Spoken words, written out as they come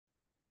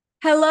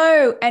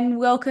Hello and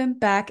welcome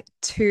back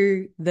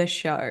to the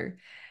show.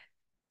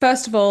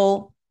 First of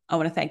all, I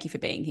want to thank you for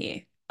being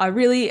here. I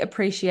really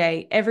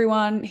appreciate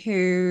everyone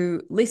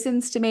who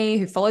listens to me,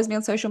 who follows me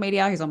on social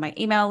media, who's on my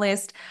email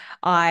list.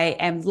 I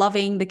am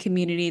loving the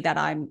community that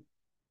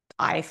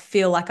I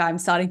feel like I'm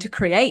starting to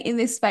create in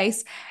this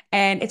space,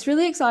 and it's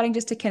really exciting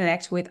just to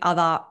connect with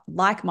other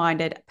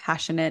like-minded,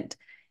 passionate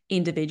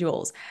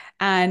individuals.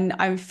 And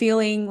I'm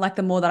feeling like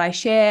the more that I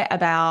share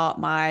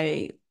about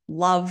my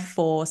love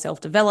for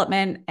self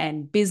development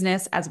and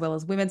business as well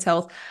as women's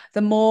health,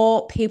 the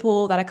more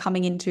people that are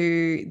coming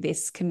into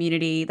this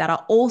community that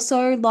are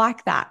also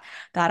like that,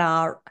 that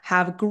are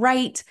have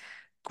great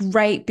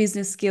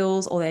business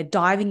skills, or they're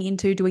diving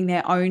into doing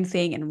their own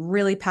thing and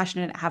really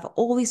passionate, have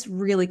all this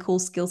really cool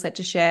skill set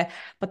to share,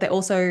 but they're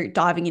also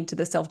diving into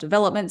the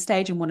self-development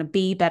stage and want to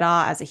be better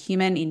as a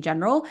human in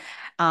general.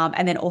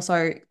 And then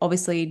also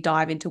obviously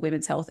dive into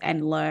women's health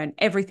and learn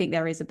everything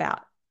there is about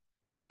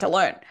to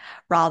learn,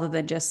 rather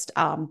than just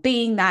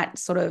being that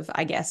sort of,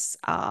 I guess,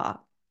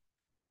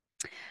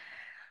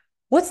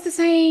 what's the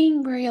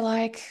saying where you're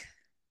like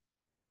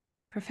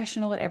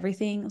professional at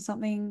everything or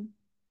something?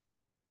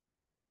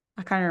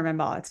 I can't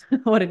remember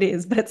what it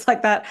is, but it's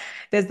like that.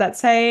 There's that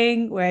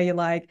saying where you're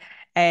like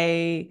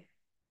a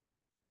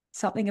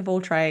something of all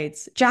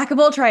trades, jack of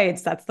all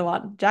trades. That's the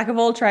one, jack of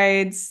all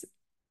trades.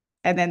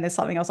 And then there's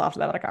something else after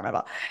that, but I can't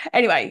remember.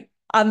 Anyway,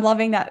 I'm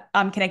loving that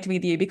I'm connecting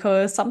with you,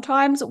 because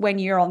sometimes when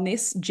you're on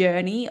this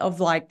journey of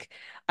like,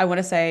 I want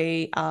to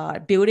say,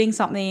 building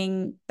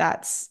something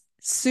that's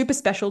super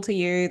special to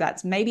you,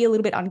 that's maybe a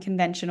little bit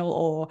unconventional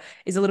or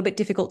is a little bit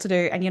difficult to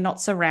do, and you're not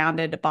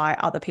surrounded by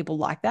other people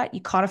like that,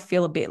 you kind of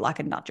feel a bit like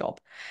a nut job.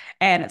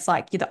 And it's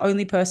like you're the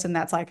only person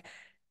that's like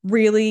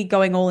really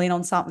going all in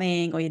on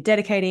something, or you're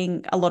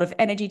dedicating a lot of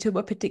energy to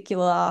a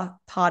particular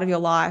part of your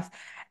life,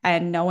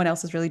 and no one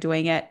else is really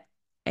doing it,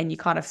 and you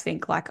kind of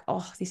think like,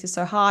 oh, this is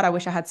so hard. I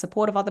wish I had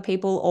support of other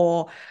people,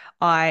 or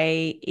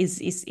I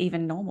is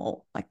even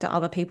normal? Like, do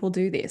other people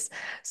do this?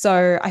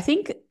 So I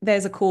think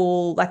there's a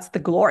cool, that's the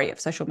glory of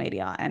social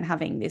media and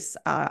having this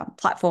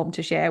platform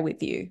to share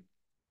with you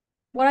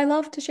what I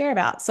love to share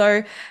about.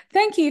 So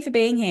thank you for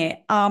being here.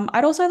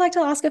 I'd also like to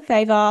ask a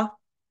favor.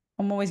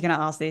 I'm always going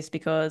to ask this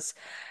because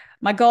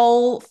my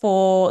goal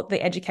for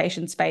the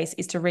education space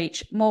is to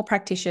reach more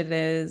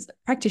practitioners,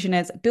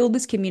 build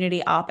this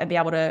community up and be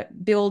able to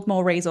build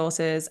more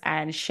resources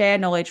and share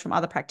knowledge from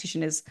other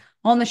practitioners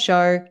on the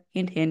show.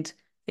 Hint, hint,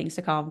 things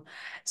to come.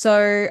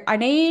 So I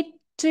need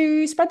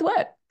to spread the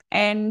word.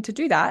 And to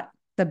do that,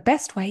 the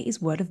best way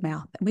is word of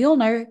mouth. And we all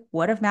know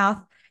word of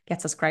mouth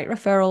gets us great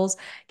referrals,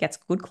 gets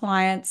good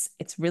clients.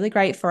 It's really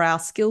great for our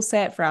skill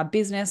set, for our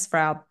business, for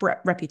our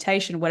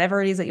reputation, whatever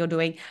it is that you're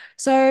doing.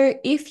 So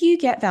if you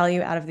get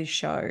value out of this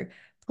show,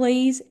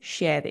 please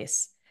share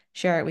this.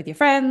 Share it with your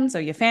friends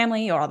or your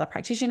family or other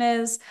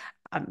practitioners.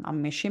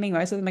 I'm assuming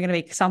most of them are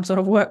going to be some sort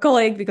of work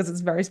colleague, because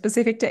it's very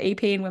specific to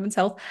EP and women's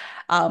health.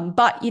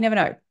 But you never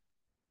know.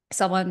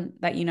 Someone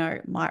that you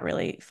know might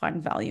really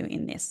find value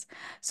in this.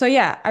 So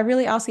yeah, I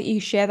really ask that you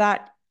share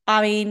that.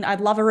 I mean, I'd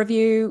love a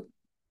review,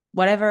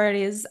 whatever it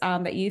is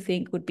that you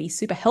think would be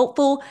super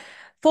helpful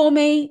for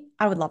me.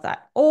 I would love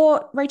that.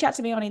 Or reach out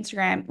to me on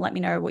Instagram. Let me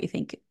know what you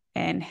think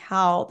and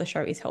how the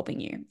show is helping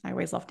you. I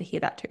always love to hear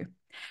that too.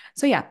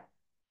 So, yeah,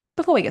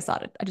 before we get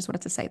started, I just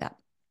wanted to say that.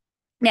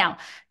 Now,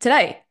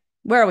 today,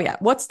 where are we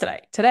at? What's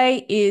today?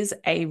 Today is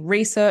a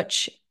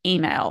research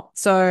email.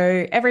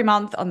 So every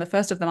month on the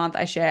first of the month,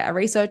 I share a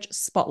research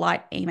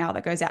spotlight email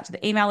that goes out to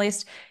the email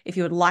list. If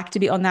you would like to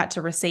be on that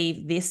to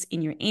receive this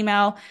in your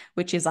email,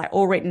 which is like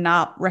all written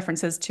up,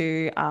 references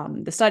to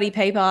the study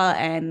paper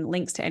and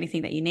links to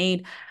anything that you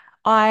need,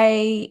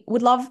 I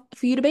would love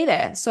for you to be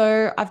there.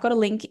 So I've got a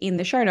link in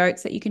the show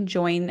notes that you can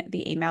join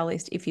the email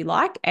list if you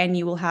like, and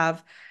you will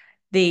have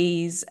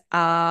these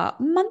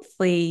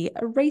monthly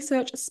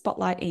research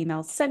spotlight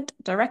emails sent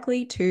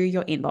directly to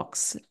your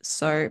inbox.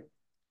 So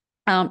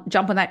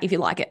jump on that if you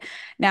like it.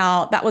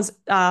 Now, that was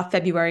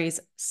February's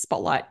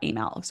spotlight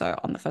email. So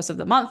on the first of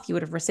the month, you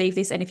would have received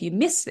this. And if you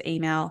missed the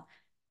email,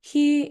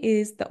 here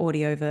is the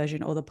audio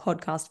version or the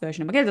podcast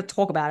version. And we're going to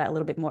talk about it a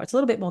little bit more. It's a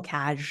little bit more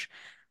cash,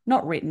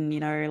 not written,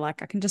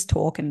 like I can just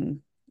talk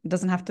and it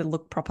doesn't have to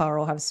look proper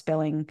or have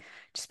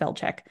spell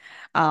check.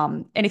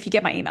 And if you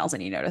get my emails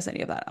and you notice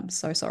any of that, I'm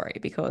so sorry,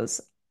 because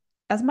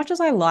as much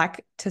as I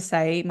like to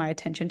say my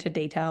attention to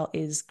detail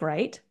is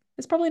great,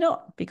 it's probably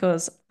not,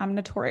 because I'm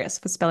notorious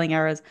for spelling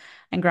errors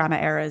and grammar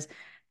errors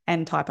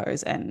and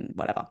typos and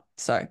whatever.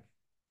 So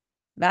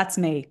that's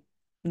me.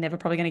 Never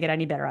probably going to get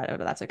any better at it,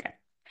 but that's okay.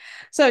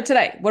 So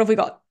today, what have we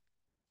got?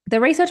 The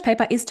research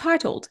paper is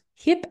titled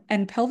Hip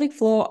and Pelvic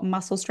Floor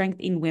Muscle Strength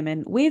in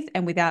Women with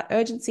and Without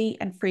Urgency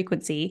and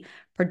Frequency,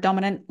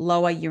 Predominant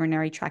Lower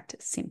Urinary Tract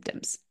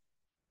Symptoms.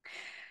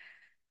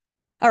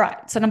 All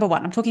right, so number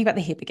one, I'm talking about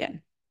the hip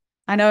again.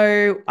 I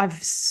know I've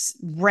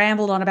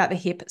rambled on about the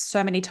hip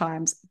so many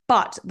times,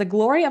 but the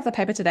glory of the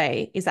paper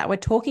today is that we're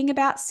talking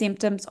about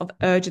symptoms of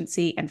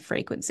urgency and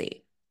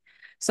frequency.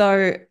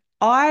 So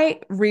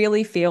I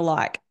really feel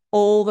like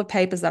all the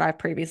papers that I've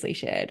previously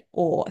shared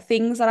or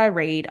things that I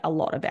read a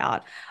lot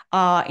about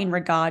are in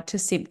regard to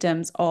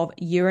symptoms of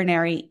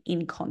urinary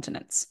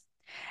incontinence.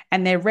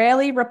 And they're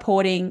rarely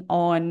reporting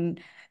on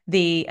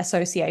the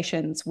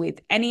associations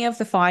with any of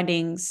the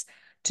findings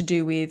to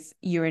do with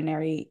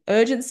urinary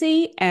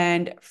urgency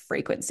and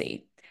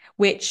frequency,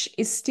 which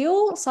is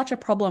still such a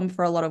problem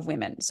for a lot of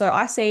women. So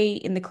I see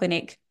in the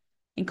clinic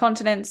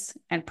incontinence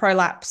and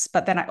prolapse,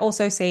 but then I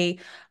also see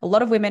a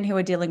lot of women who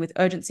are dealing with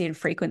urgency and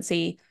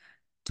frequency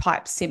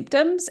type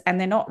symptoms, and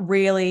they're not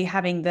really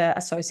having the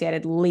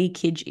associated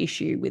leakage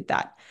issue with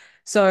that.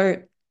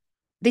 So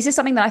this is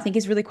something that I think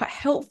is really quite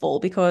helpful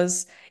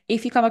because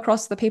if you come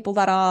across the people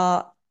that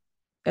are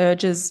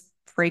urges,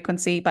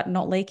 frequency, but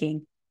not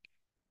leaking,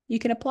 you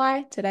can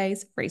apply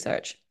today's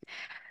research.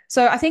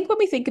 So I think when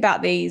we think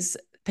about these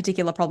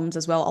particular problems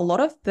as well, a lot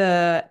of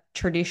the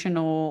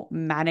traditional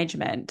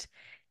management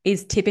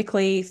is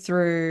typically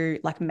through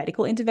like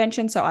medical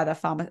intervention. So either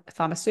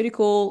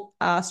pharmaceutical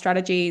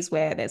strategies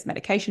where there's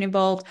medication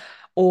involved,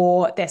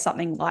 or there's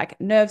something like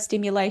nerve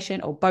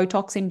stimulation or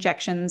Botox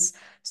injections,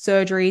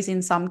 surgeries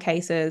in some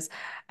cases.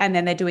 And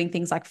then they're doing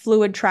things like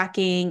fluid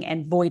tracking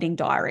and voiding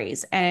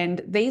diaries.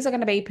 And these are going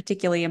to be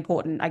particularly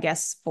important, I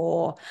guess,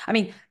 I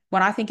mean,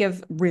 when I think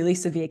of really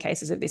severe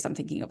cases of this, I'm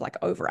thinking of like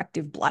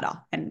overactive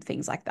bladder and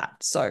things like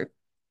that. So,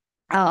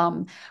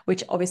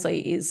 which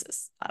obviously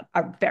is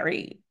a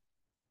very,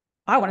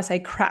 I want to say,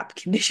 crap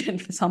condition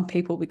for some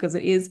people because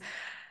it is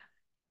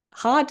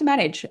hard to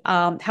manage.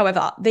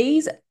 However,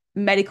 these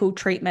medical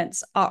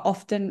treatments are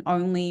often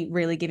only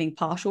really giving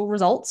partial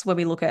results when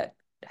we look at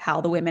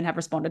how the women have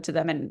responded to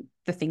them and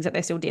the things that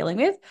they're still dealing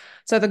with.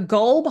 So the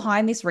goal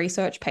behind this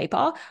research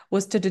paper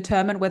was to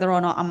determine whether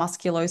or not a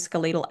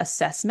musculoskeletal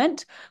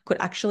assessment could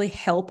actually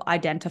help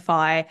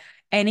identify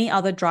any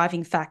other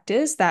driving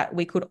factors that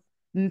we could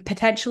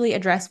potentially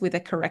address with a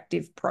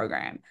corrective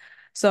program.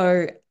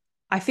 So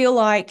I feel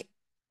like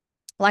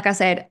I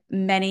said,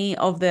 many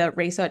of the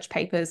research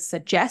papers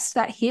suggest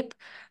that hip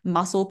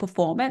muscle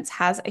performance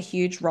has a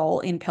huge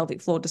role in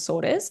pelvic floor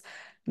disorders,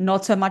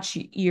 not so much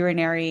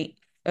urinary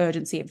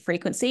urgency and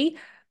frequency,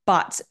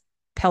 but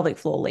pelvic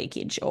floor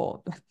leakage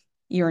or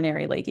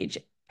urinary leakage,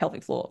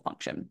 pelvic floor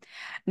function.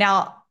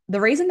 Now, the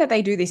reason that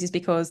they do this is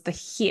because the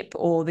hip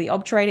or the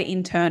obturator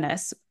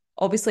internus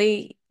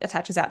obviously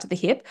attaches out to the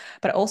hip,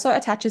 but it also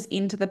attaches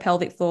into the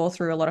pelvic floor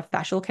through a lot of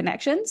fascial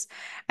connections.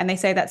 And they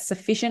say that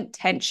sufficient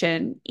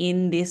tension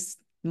in this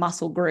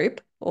muscle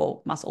group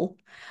or muscle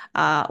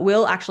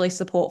will actually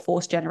support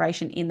force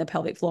generation in the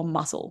pelvic floor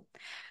muscle.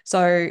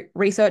 So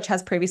research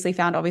has previously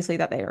found obviously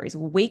that there is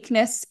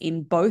weakness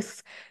in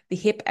both the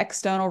hip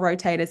external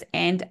rotators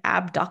and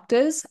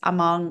abductors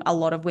among a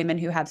lot of women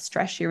who have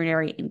stress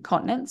urinary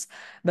incontinence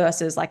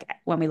versus like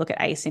when we look at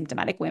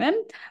asymptomatic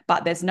women,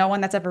 but there's no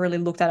one that's ever really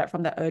looked at it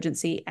from the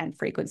urgency and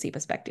frequency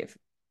perspective.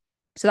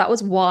 So that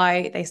was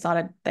why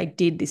they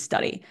did this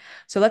study.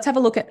 So let's have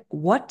a look at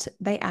what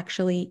they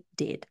actually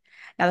did.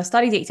 Now, the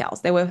study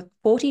details, there were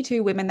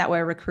 42 women that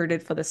were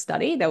recruited for the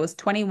study. There was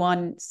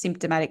 21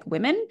 symptomatic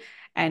women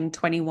and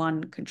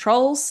 21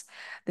 controls.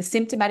 The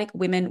symptomatic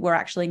women were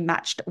actually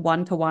matched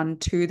 1-to-1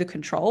 to the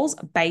controls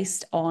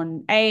based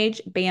on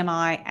age,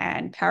 BMI,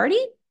 and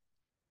parity,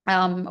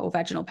 or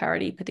vaginal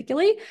parity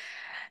particularly.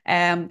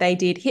 They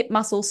did hip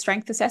muscle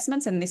strength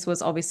assessments, and this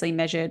was obviously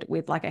measured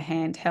with like a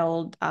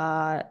handheld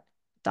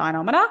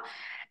dynamometer,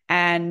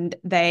 and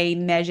they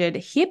measured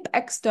hip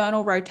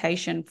external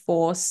rotation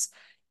force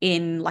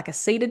in like a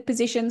seated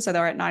position. So they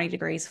were at 90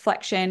 degrees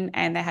flexion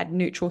and they had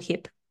neutral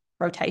hip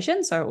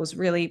rotation. So it was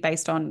really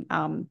based on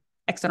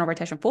external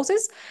rotation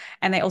forces.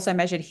 And they also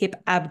measured hip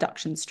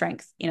abduction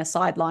strength in a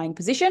side lying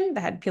position.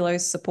 They had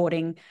pillows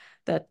supporting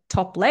the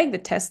top leg, the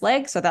test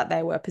leg, so that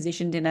they were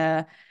positioned in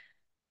a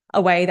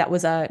way that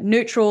was a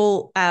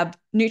neutral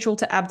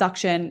to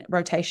abduction,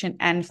 rotation,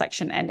 and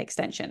flexion and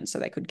extension, so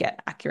they could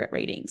get accurate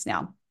readings.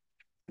 Now,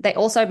 they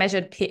also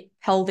measured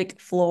pelvic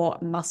floor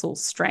muscle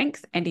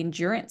strength and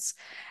endurance,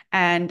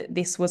 and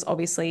this was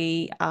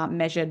obviously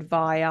measured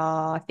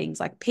via things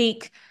like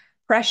peak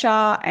pressure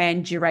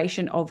and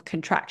duration of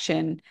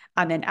contraction,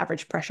 and then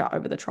average pressure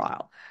over the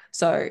trial.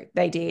 So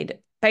they did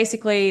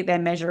basically, they're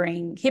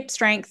measuring hip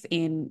strength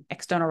in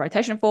external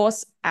rotation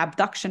force,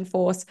 abduction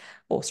force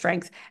or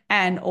strength,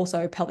 and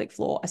also pelvic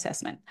floor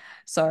assessment.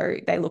 So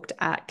they looked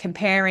at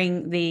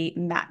comparing the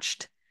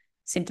matched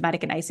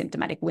symptomatic and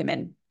asymptomatic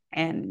women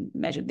and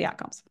measured the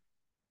outcomes.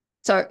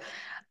 So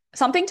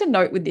something to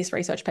note with this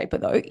research paper,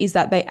 though, is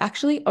that they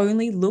actually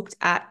only looked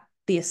at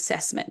the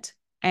assessment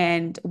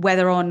and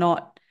whether or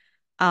not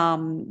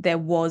there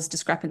was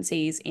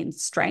discrepancies in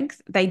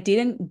strength. They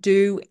didn't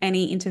do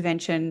any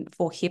intervention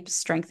for hip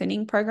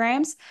strengthening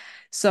programs.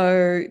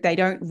 So they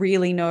don't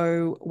really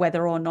know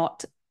whether or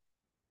not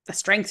the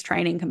strength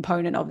training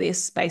component of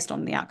this based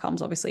on the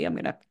outcomes. Obviously, I'm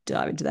going to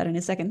dive into that in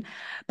a second,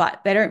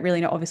 but they don't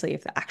really know, obviously,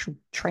 if the actual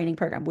training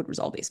program would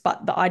resolve this.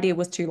 But the idea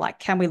was to like,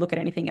 can we look at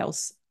anything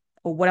else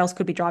or what else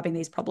could be driving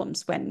these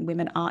problems when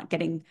women aren't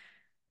getting,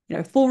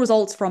 full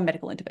results from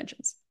medical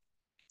interventions?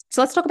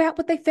 So let's talk about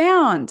what they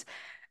found.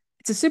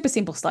 It's a super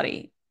simple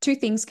study. Two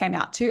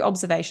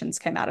observations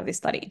came out of this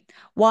study.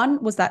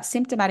 One was that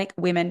symptomatic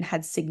women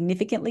had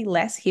significantly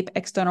less hip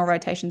external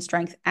rotation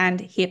strength and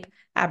hip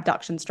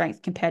abduction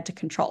strength compared to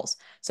controls.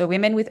 So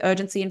women with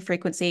urgency and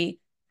frequency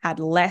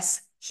had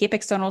less hip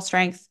external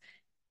strength,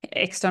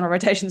 external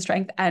rotation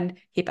strength, and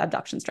hip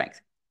abduction strength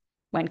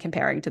when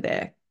comparing to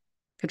their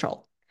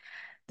control.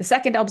 The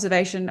second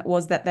observation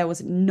was that there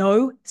was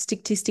no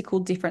statistical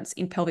difference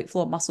in pelvic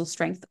floor muscle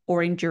strength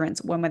or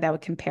endurance when they were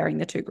comparing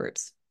the two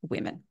groups of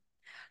women.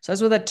 So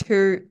those were the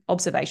two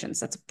observations.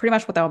 That's pretty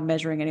much what they were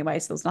measuring anyway.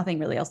 So there's nothing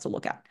really else to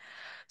look at.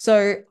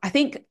 So I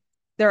think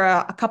there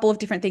are a couple of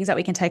different things that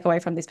we can take away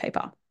from this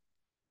paper.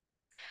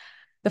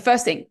 The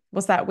first thing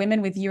was that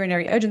women with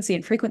urinary urgency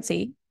and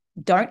frequency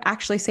don't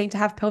actually seem to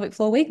have pelvic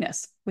floor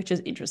weakness, which is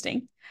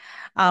interesting.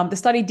 The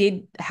study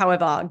did,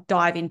 however,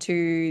 dive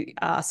into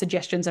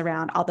suggestions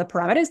around other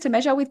parameters to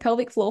measure with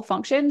pelvic floor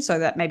function, so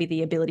that maybe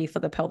the ability for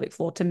the pelvic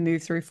floor to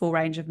move through full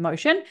range of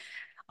motion.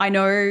 I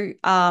know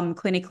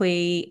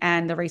clinically,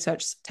 and the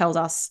research tells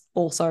us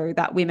also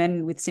that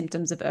women with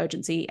symptoms of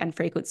urgency and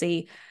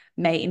frequency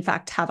may, in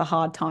fact, have a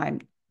hard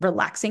time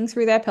relaxing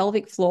through their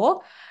pelvic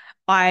floor.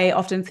 I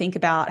often think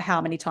about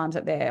how many times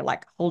that they're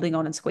like holding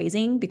on and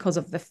squeezing because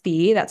of the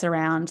fear that's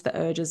around the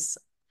urges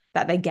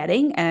that they're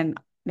getting, and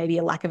maybe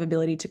a lack of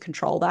ability to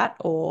control that,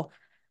 or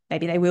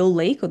maybe they will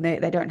leak, or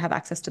they don't have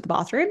access to the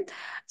bathroom.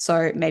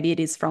 So maybe it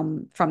is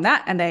from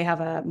that, and they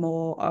have a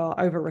more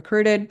over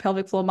recruited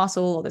pelvic floor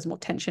muscle, or there's more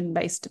tension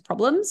based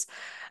problems.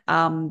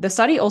 The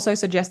study also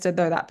suggested,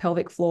 though, that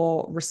pelvic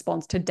floor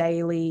response to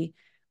daily,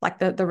 like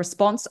the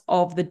response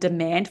of the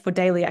demand for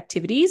daily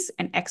activities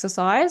and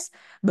exercise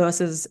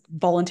versus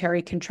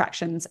voluntary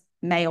contractions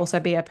may also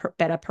be a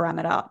better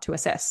parameter to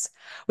assess,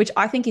 which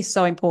I think is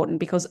so important,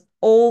 because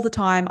all the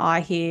time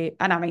I hear,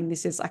 and I mean,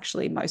 this is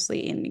actually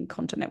mostly in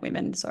incontinent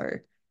women, so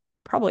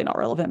probably not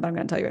relevant, but I'm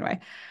going to tell you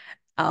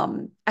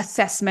anyway.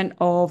 Assessment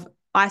of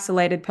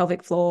isolated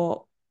pelvic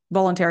floor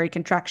voluntary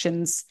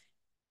contractions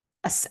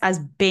as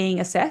being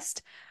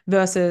assessed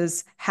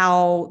versus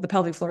how the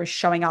pelvic floor is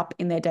showing up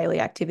in their daily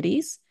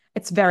activities.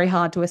 It's very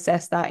hard to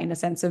assess that in a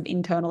sense of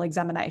internal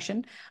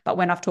examination. But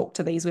when I've talked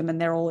to these women,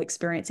 they're all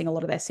experiencing a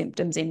lot of their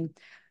symptoms in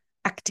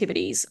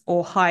activities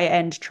or high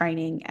end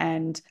training,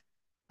 and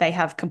they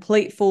have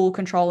complete full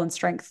control and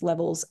strength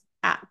levels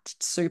at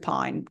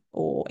supine,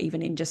 or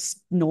even in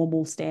just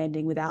normal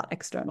standing without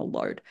external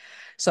load.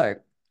 So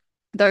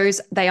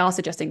they are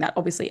suggesting that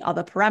obviously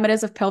other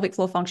parameters of pelvic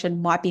floor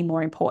function might be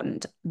more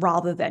important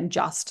rather than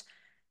just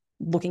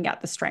looking at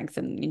the strength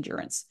and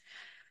endurance.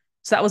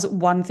 So that was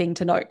one thing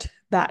to note,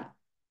 that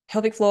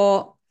pelvic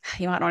floor,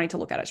 you might not need to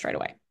look at it straight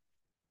away.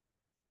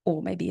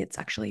 Or maybe it's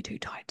actually too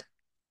tight.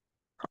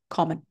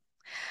 Common.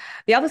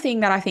 The other thing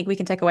that I think we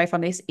can take away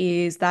from this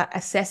is that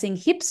assessing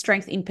hip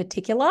strength in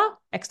particular,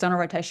 external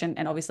rotation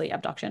and obviously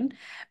abduction,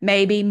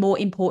 may be more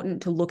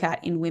important to look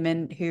at in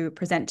women who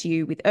present to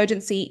you with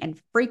urgency and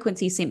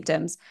frequency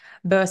symptoms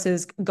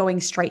versus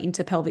going straight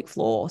into pelvic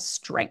floor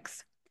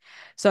strength.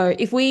 So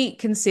if we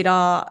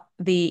consider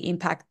the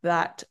impact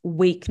that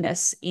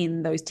weakness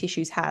in those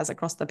tissues has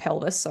across the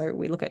pelvis, so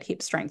we look at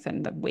hip strength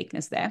and the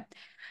weakness there,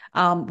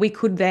 we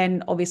could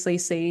then obviously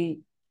see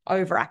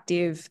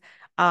overactive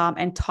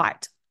and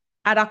tight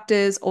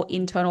adductors or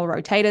internal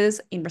rotators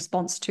in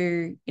response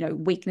to,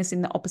 weakness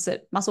in the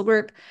opposite muscle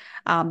group.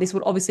 This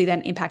would obviously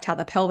then impact how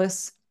the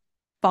pelvis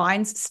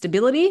finds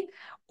stability,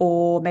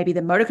 or maybe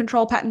the motor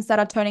control patterns that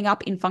are turning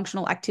up in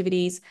functional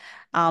activities.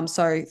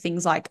 So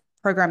things like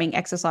programming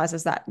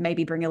exercises that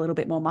maybe bring a little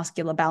bit more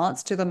muscular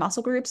balance to the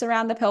muscle groups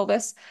around the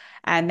pelvis,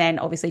 and then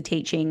obviously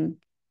teaching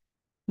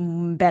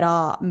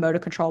better motor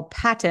control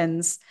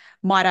patterns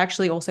might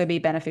actually also be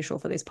beneficial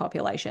for this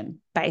population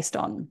based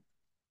on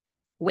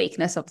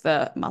weakness of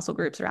the muscle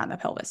groups around the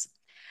pelvis.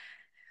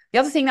 The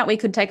other thing that we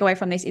could take away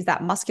from this is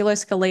that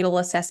musculoskeletal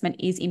assessment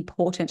is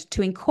important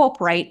to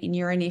incorporate in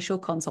your initial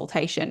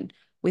consultation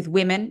with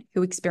women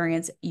who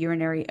experience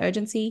urinary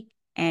urgency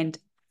and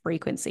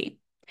frequency.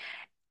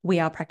 We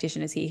are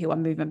practitioners here who are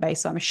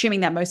movement-based, so I'm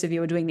assuming that most of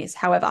you are doing this.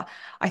 However,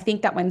 I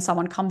think that when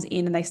someone comes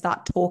in and they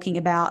start talking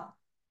about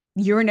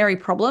urinary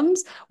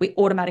problems, we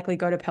automatically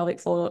go to pelvic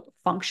floor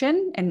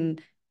function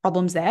and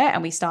problems there,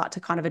 and we start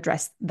to kind of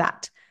address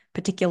that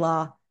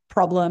particular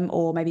problem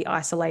or maybe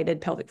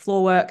isolated pelvic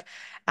floor work,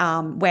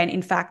 when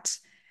in fact,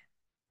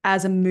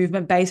 as a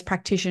movement-based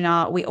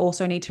practitioner, we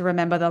also need to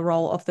remember the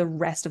role of the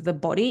rest of the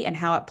body and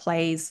how it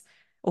plays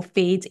or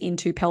feeds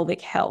into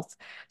pelvic health.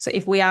 So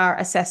if we are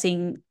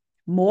assessing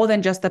more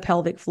than just the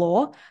pelvic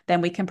floor,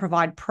 then we can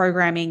provide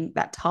programming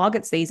that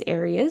targets these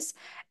areas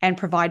and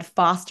provide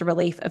faster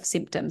relief of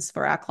symptoms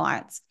for our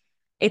clients.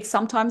 It's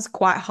sometimes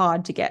quite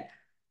hard to get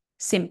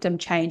symptom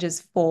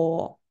changes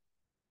for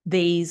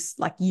these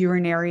like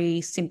urinary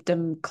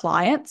symptom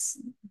clients,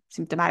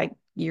 symptomatic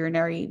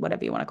urinary,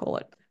 whatever you want to call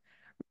it,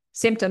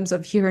 symptoms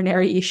of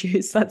urinary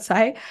issues, let's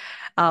say,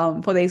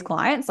 for these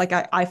clients. Like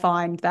I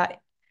find that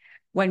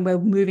when we're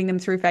moving them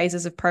through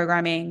phases of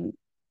programming,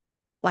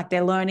 like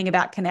they're learning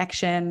about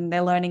connection,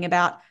 they're learning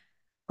about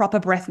proper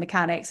breath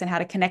mechanics and how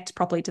to connect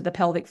properly to the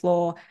pelvic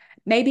floor.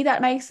 Maybe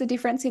that makes a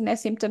difference in their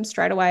symptoms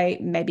straight away.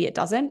 Maybe it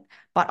doesn't.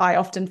 But I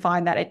often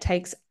find that it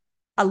takes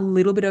a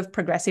little bit of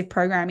progressive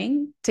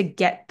programming to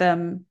get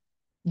them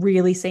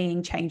really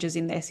seeing changes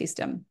in their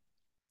system.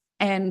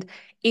 And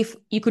if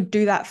you could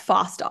do that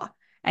faster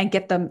and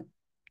get them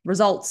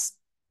results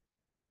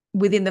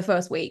within the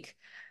first week,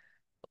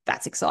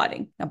 that's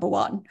exciting. Number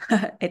one,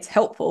 it's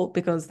helpful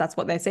because that's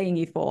what they're seeing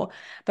you for,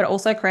 but it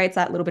also creates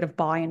that little bit of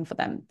buy-in for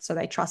them. So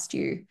they trust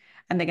you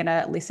and they're going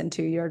to listen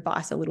to your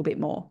advice a little bit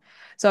more.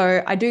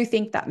 So I do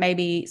think that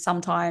maybe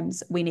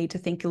sometimes we need to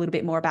think a little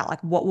bit more about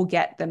like what will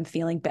get them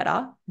feeling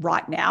better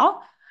right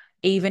now,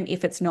 even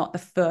if it's not the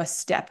first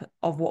step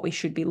of what we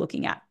should be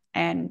looking at.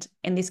 And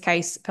in this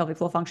case, pelvic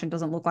floor function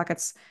doesn't look like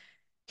it's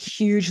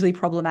hugely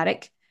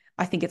problematic.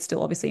 I think it's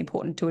still obviously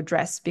important to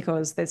address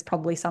because there's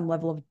probably some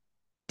level of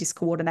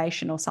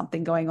discoordination or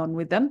something going on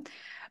with them.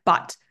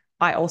 But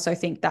I also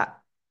think that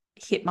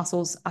hip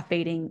muscles are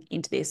feeding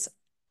into this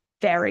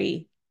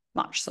very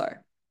much so.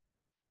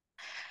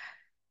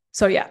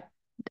 So yeah,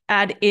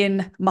 add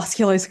in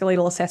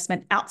musculoskeletal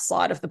assessment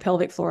outside of the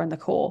pelvic floor and the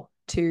core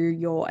to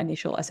your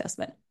initial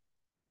assessment.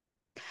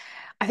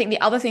 I think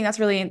the other thing that's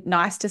really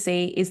nice to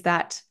see is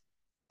that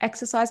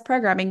exercise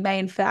programming may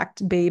in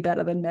fact be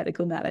better than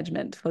medical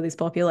management for this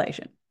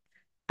population.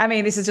 I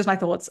mean, this is just my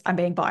thoughts. I'm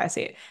being biased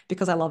here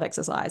because I love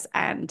exercise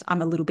and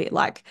I'm a little bit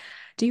like,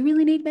 do you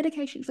really need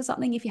medication for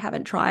something if you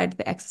haven't tried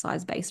the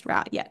exercise-based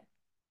route yet?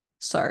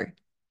 So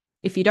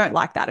if you don't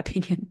like that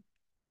opinion,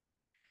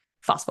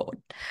 fast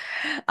forward.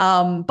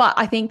 But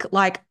I think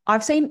like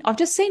I've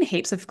just seen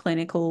heaps of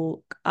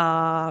clinical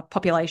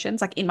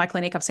populations. Like in my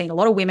clinic, I've seen a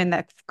lot of women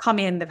that come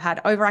in, they've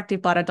had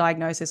overactive bladder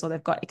diagnosis or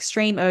they've got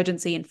extreme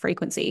urgency and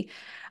frequency,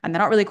 and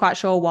they're not really quite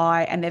sure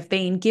why. And they've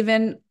been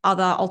given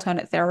other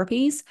alternate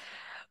therapies.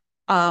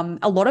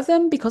 A lot of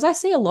them, because I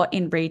see a lot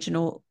in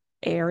regional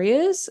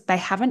areas, they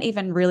haven't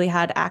even really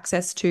had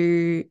access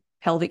to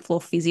pelvic floor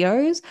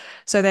physios.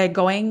 So they're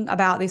going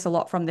about this a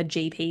lot from the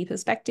GP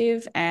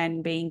perspective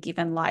and being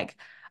given like,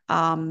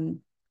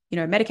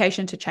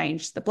 medication to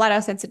change the bladder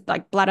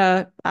like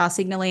bladder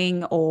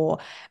signaling, or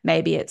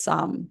maybe it's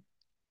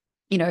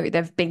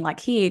they've been like,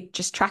 here,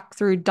 just track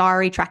through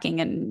diary tracking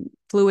and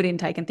fluid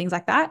intake and things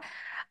like that.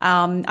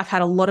 I've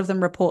had a lot of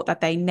them report that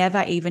they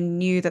never even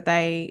knew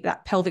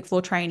that pelvic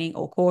floor training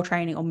or core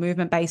training or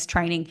movement-based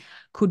training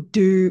could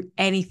do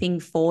anything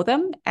for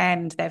them.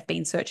 And they've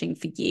been searching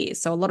for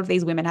years. So a lot of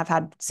these women have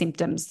had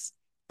symptoms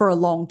for a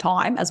long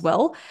time as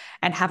well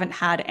and haven't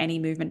had any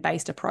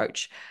movement-based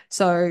approach.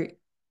 So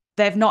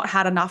they've not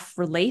had enough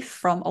relief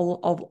from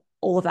all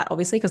of that,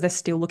 obviously, because they're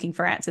still looking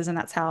for answers. And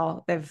that's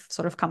how they've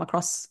sort of come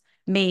across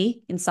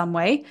me in some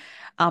way,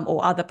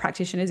 or other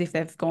practitioners if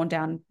they've gone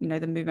down,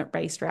 the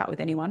movement-based route with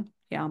anyone.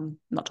 I'm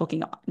not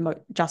talking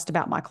just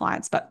about my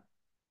clients, but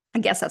I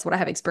guess that's what I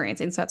have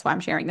experience in. So that's why I'm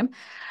sharing them.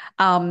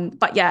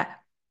 But yeah,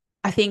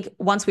 I think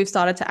once we've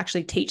started to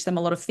actually teach them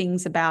a lot of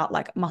things about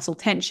like muscle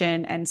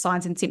tension and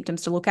signs and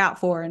symptoms to look out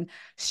for and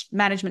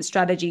management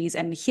strategies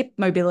and hip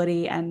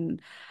mobility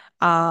and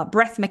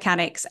breath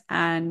mechanics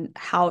and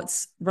how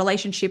its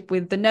relationship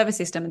with the nervous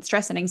system and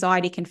stress and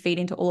anxiety can feed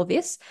into all of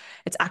this,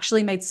 it's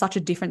actually made such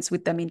a difference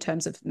with them in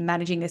terms of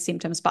managing their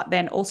symptoms, but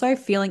then also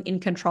feeling in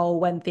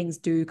control when things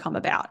do come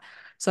about.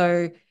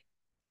 So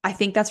I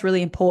think that's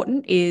really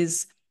important.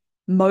 Is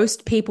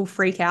most people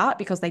freak out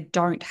because they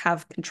don't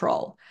have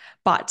control.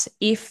 But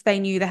if they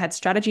knew they had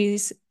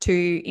strategies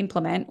to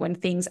implement when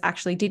things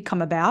actually did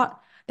come about,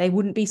 they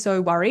wouldn't be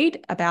so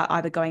worried about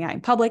either going out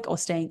in public or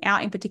staying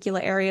out in particular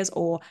areas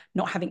or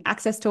not having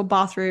access to a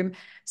bathroom.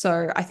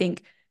 So I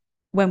think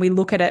when we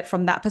look at it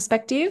from that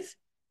perspective,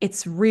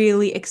 it's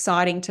really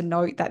exciting to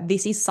note that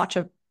this is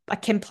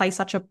can play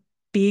such a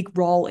big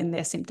role in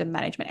their symptom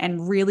management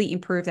and really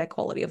improve their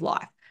quality of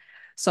life.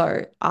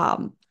 So,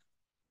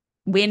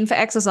 win for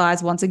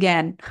exercise once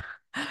again.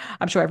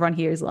 I'm sure everyone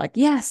here is like,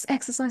 yes,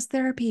 exercise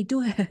therapy,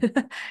 do it.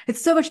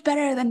 It's so much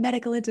better than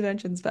medical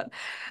interventions. But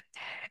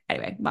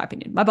anyway, my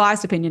opinion, my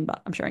biased opinion,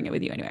 but I'm sharing it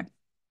with you anyway.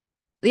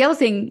 The other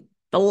thing,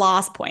 the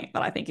last point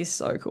that I think is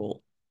so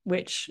cool,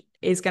 which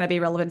is going to be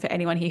relevant for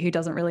anyone here who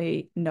doesn't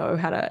really know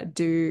how to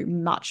do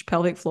much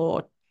pelvic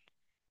floor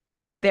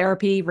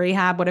therapy,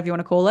 rehab, whatever you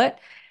want to call it,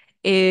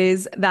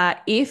 is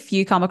that if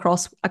you come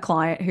across a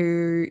client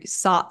who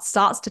starts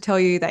to tell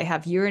you they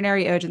have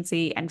urinary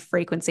urgency and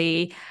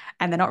frequency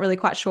and they're not really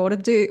quite sure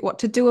what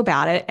to do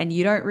about it, and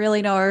you don't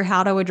really know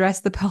how to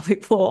address the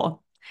pelvic floor,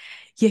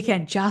 you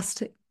can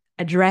just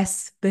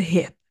address the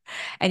hip.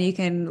 And you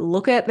can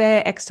look at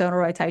their external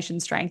rotation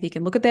strength, you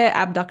can look at their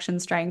abduction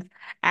strength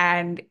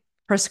and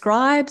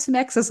prescribe some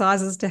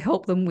exercises to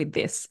help them with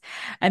this,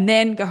 and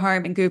then go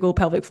home and Google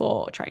pelvic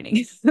floor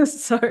training.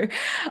 So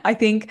I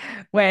think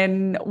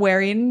when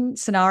we're in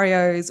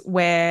scenarios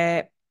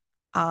where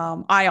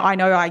I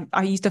know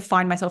I used to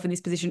find myself in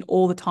this position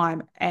all the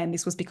time, and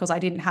this was because I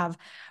didn't have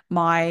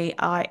my,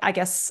 I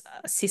guess,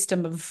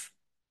 system of,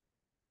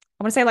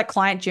 I want to say like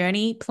client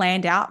journey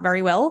planned out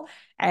very well.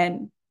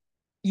 And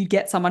you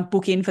get someone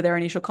book in for their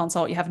initial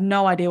consult, you have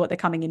no idea what they're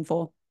coming in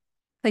for.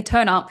 They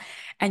turn up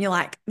and you're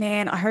like,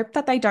 man, I hope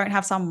that they don't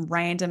have some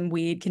random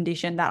weird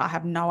condition that I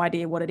have no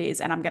idea what it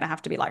is. And I'm going to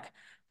have to be like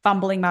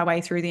fumbling my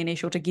way through the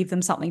initial to give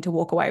them something to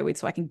walk away with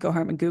so I can go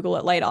home and Google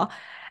it later.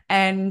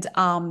 And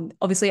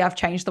obviously, I've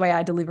changed the way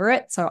I deliver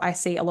it. So I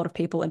see a lot of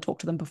people and talk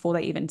to them before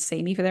they even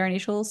see me for their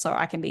initials. So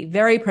I can be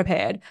very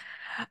prepared.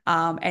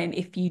 And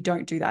if you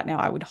don't do that now,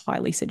 I would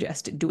highly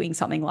suggest doing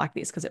something like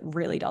this because it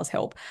really does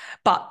help.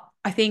 But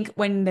I think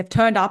when they've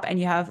turned up and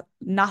you have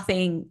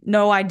nothing,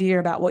 no idea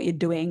about what you're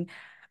doing,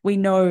 we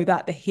know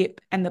that the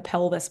hip and the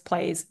pelvis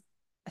plays,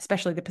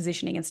 especially the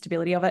positioning and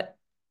stability of it,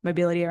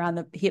 mobility around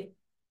the hip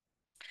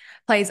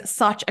plays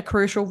such a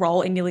crucial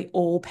role in nearly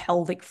all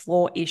pelvic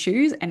floor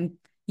issues and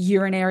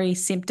urinary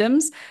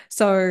symptoms.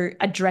 So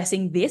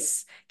addressing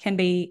this can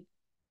be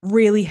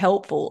really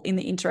helpful in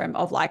the interim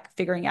of like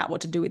figuring out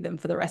what to do with them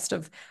for the rest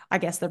of, I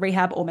guess, the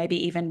rehab, or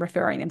maybe even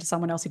referring them to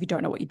someone else if you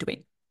don't know what you're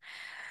doing.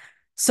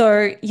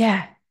 So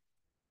yeah,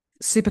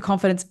 super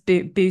confidence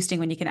boosting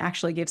when you can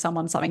actually give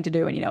someone something to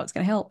do and you know it's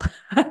going to help.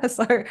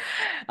 So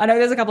I know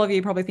there's a couple of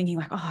you probably thinking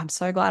like, oh, I'm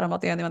so glad I'm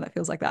not the only one that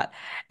feels like that.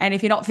 And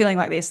if you're not feeling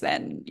like this,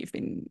 then you've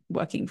been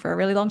working for a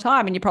really long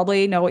time and you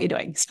probably know what you're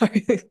doing. So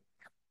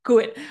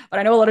good. But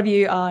I know a lot of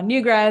you are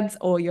new grads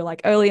or you're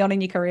like early on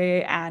in your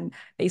career and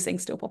these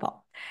things still pop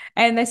up.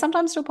 And they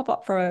sometimes still pop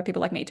up for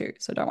people like me too.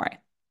 So don't worry.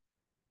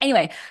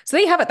 Anyway, so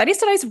there you have it. That is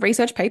today's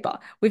research paper.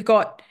 We've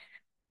got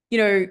you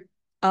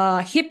know,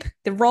 hip,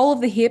 the role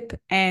of the hip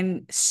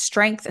and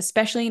strength,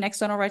 especially in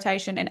external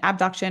rotation and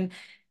abduction,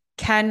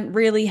 can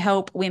really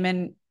help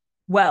women.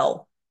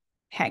 Well,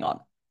 hang on.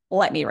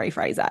 Let me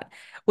rephrase that.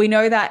 We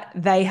know that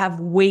they have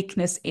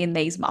weakness in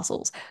these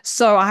muscles.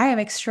 So I am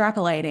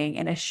extrapolating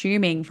and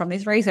assuming from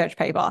this research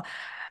paper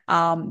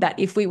that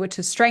if we were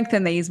to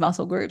strengthen these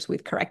muscle groups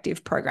with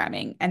corrective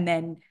programming and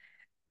then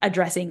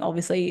addressing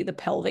obviously the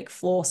pelvic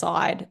floor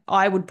side,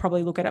 I would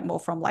probably look at it more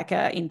from like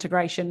a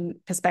integration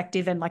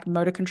perspective and like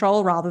motor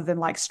control rather than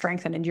like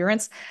strength and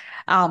endurance.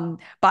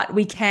 But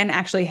we can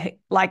actually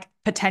like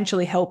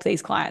potentially help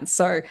these clients.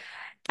 So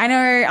I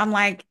know I'm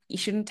like, you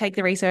shouldn't take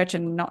the research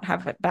and not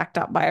have it backed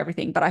up by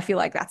everything, but I feel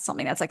like that's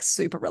something that's like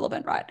super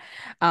relevant, right?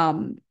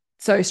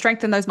 So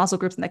strengthen those muscle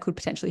groups and they could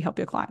potentially help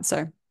your clients.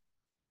 So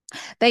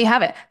there you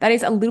have it. That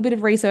is a little bit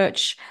of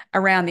research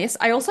around this.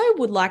 I also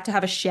would like to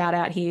have a shout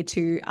out here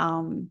to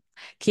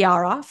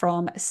Kiara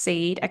from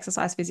Seed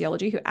Exercise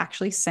Physiology, who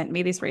actually sent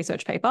me this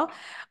research paper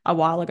a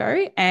while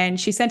ago. And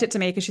she sent it to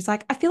me because she's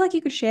like, I feel like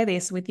you could share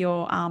this with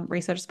your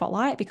research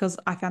spotlight because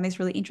I found this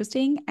really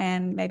interesting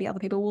and maybe other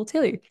people will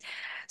too.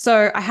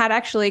 So I had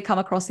actually come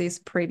across this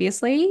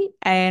previously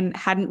and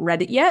hadn't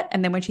read it yet.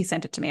 And then when she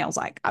sent it to me, I was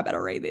like, I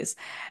better read this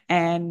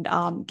and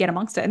get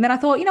amongst it. And then I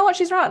thought, you know what,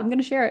 she's right. I'm going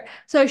to share it.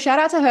 So shout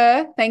out to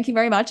her. Thank you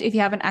very much. If you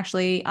haven't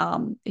actually,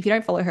 if you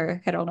don't follow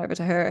her, head on over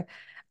to her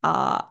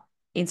uh,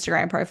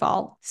 Instagram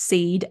profile,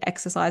 Seed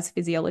Exercise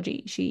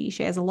Physiology. She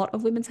shares a lot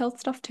of women's health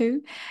stuff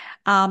too.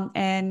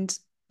 And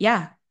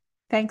yeah,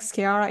 thanks,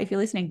 Kiara, if you're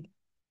listening.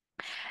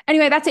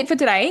 Anyway, that's it for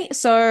today.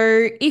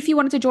 So if you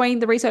wanted to join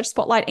the Research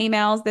Spotlight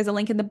emails, there's a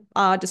link in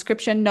the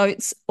description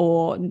notes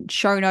or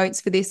show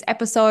notes for this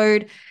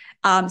episode.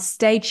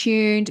 Stay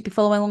tuned. Be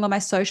following along on my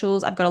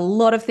socials. I've got a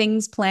lot of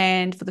things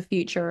planned for the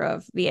future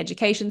of the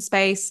education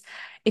space.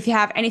 If you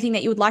have anything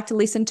that you would like to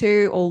listen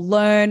to or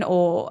learn,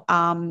 or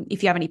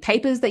if you have any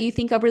papers that you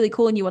think are really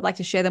cool and you would like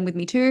to share them with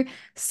me too,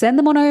 send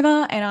them on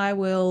over and I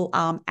will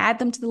add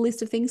them to the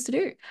list of things to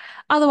do.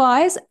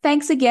 Otherwise,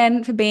 thanks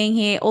again for being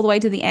here all the way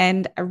to the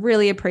end. I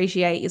really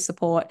appreciate your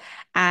support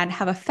and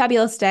have a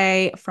fabulous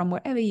day from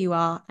wherever you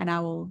are. And I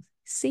will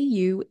see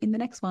you in the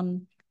next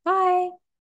one. Bye.